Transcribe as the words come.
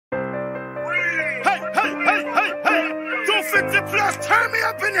250 plus, turn me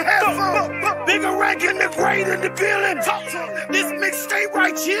up in the headphones. Bigger rank in the grade in the building. This mixtape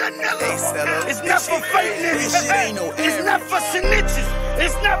right here, nigga. It's not for fake niggas. It's not for snitches.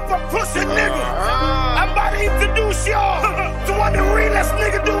 It's not for pussy niggas. I'm about to introduce y'all to what the realest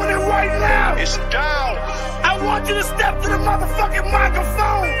nigga doing it right now. It's down. I want you to step to the motherfucking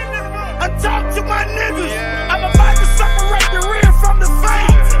microphone and talk to my niggas. I'm about to separate the real from the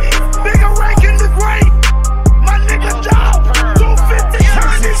fake. Bigger rank in the grade. My nigga Dolph, 250,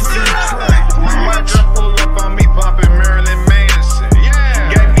 turn this shit up. My drip pull up on me bumping Marilyn Manson.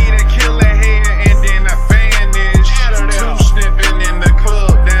 Got me that killer head and then I vanished. Two sniffing in the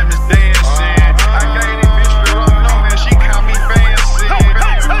club, damn it's dancing. I gave this bitch the wrong number and she called me fancy.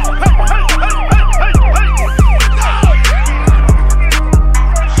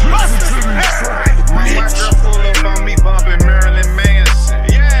 My drip pull up on me bumping Marilyn Manson.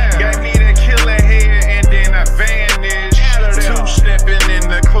 Got me that killer head and then I vanished. Two sniffing in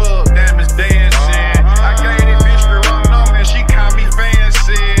the club, damn it's dancing. I gave this bitch the wrong number and she called me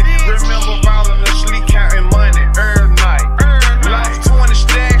fancy. Remember falling asleep counting money every night. Like 20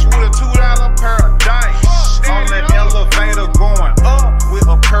 stacks with a $2 pair of dice. On that elevator going up with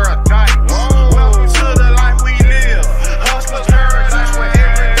a pair of dice. Welcome to the life we live. Hustler's paradise where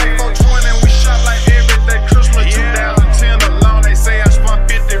every day 420 we shop like every day Christmas. 2010 alone they say I spun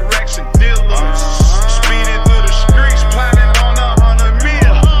 50 racks and dealers. Speeding through the streets, plotting on 100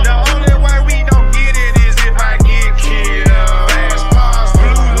 mil. The only way we don't get it is if I get killed. Fast cars,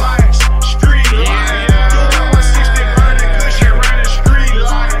 blue lights, street lights. Doing 160 burning cushion, running street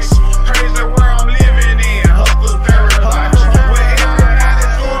lights. Crazy world I'm living in, hustler's paradise. Where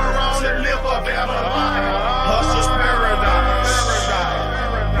everybody's doing wrong to live a better life. Hustler's paradise.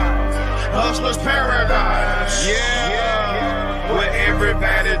 Hustler's paradise. Where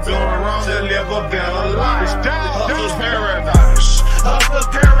everybody doing wrong to live a better life. Hustler's paradise. Hustler's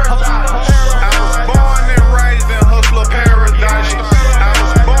paradise. I was born and raised in hustler paradise. I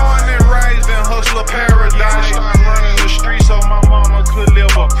was born and raised in hustler paradise. Started running the streets so my mama could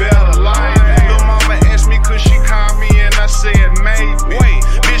live a better life. Little mama asked me could she call me and I said maybe. Wait,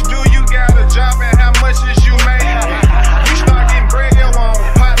 bitch, do you got a job and how much is you making? You start getting bread, your own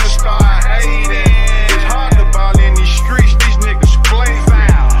partner start hating. It's hard to ball in these streets, these niggas play.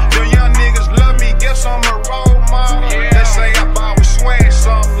 The young niggas love me, guess I'm a role model. They say I bought with swag,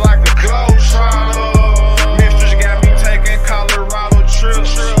 something like a globe trotter. Mistress got me taking Colorado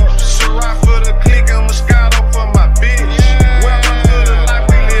trips. Ciroc for the click and Moscato for my bitch. Welcome to the life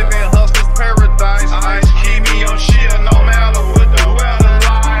we live in, hustler's paradise. Ice keep me on shit no matter what the weather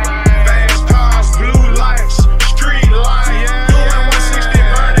like. Fast cars, blue lights, street lights. Doing 160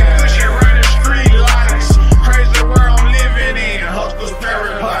 burning cushion, running street lights. Crazy world I'm living in, hustler's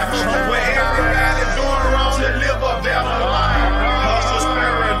paradise. Where everybody doing wrong to live a better life. Hustler's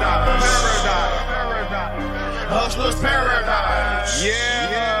paradise. Hustler's paradise.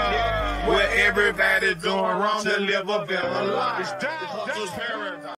 Where everybody doing wrong to live a better life. Hustler's paradise.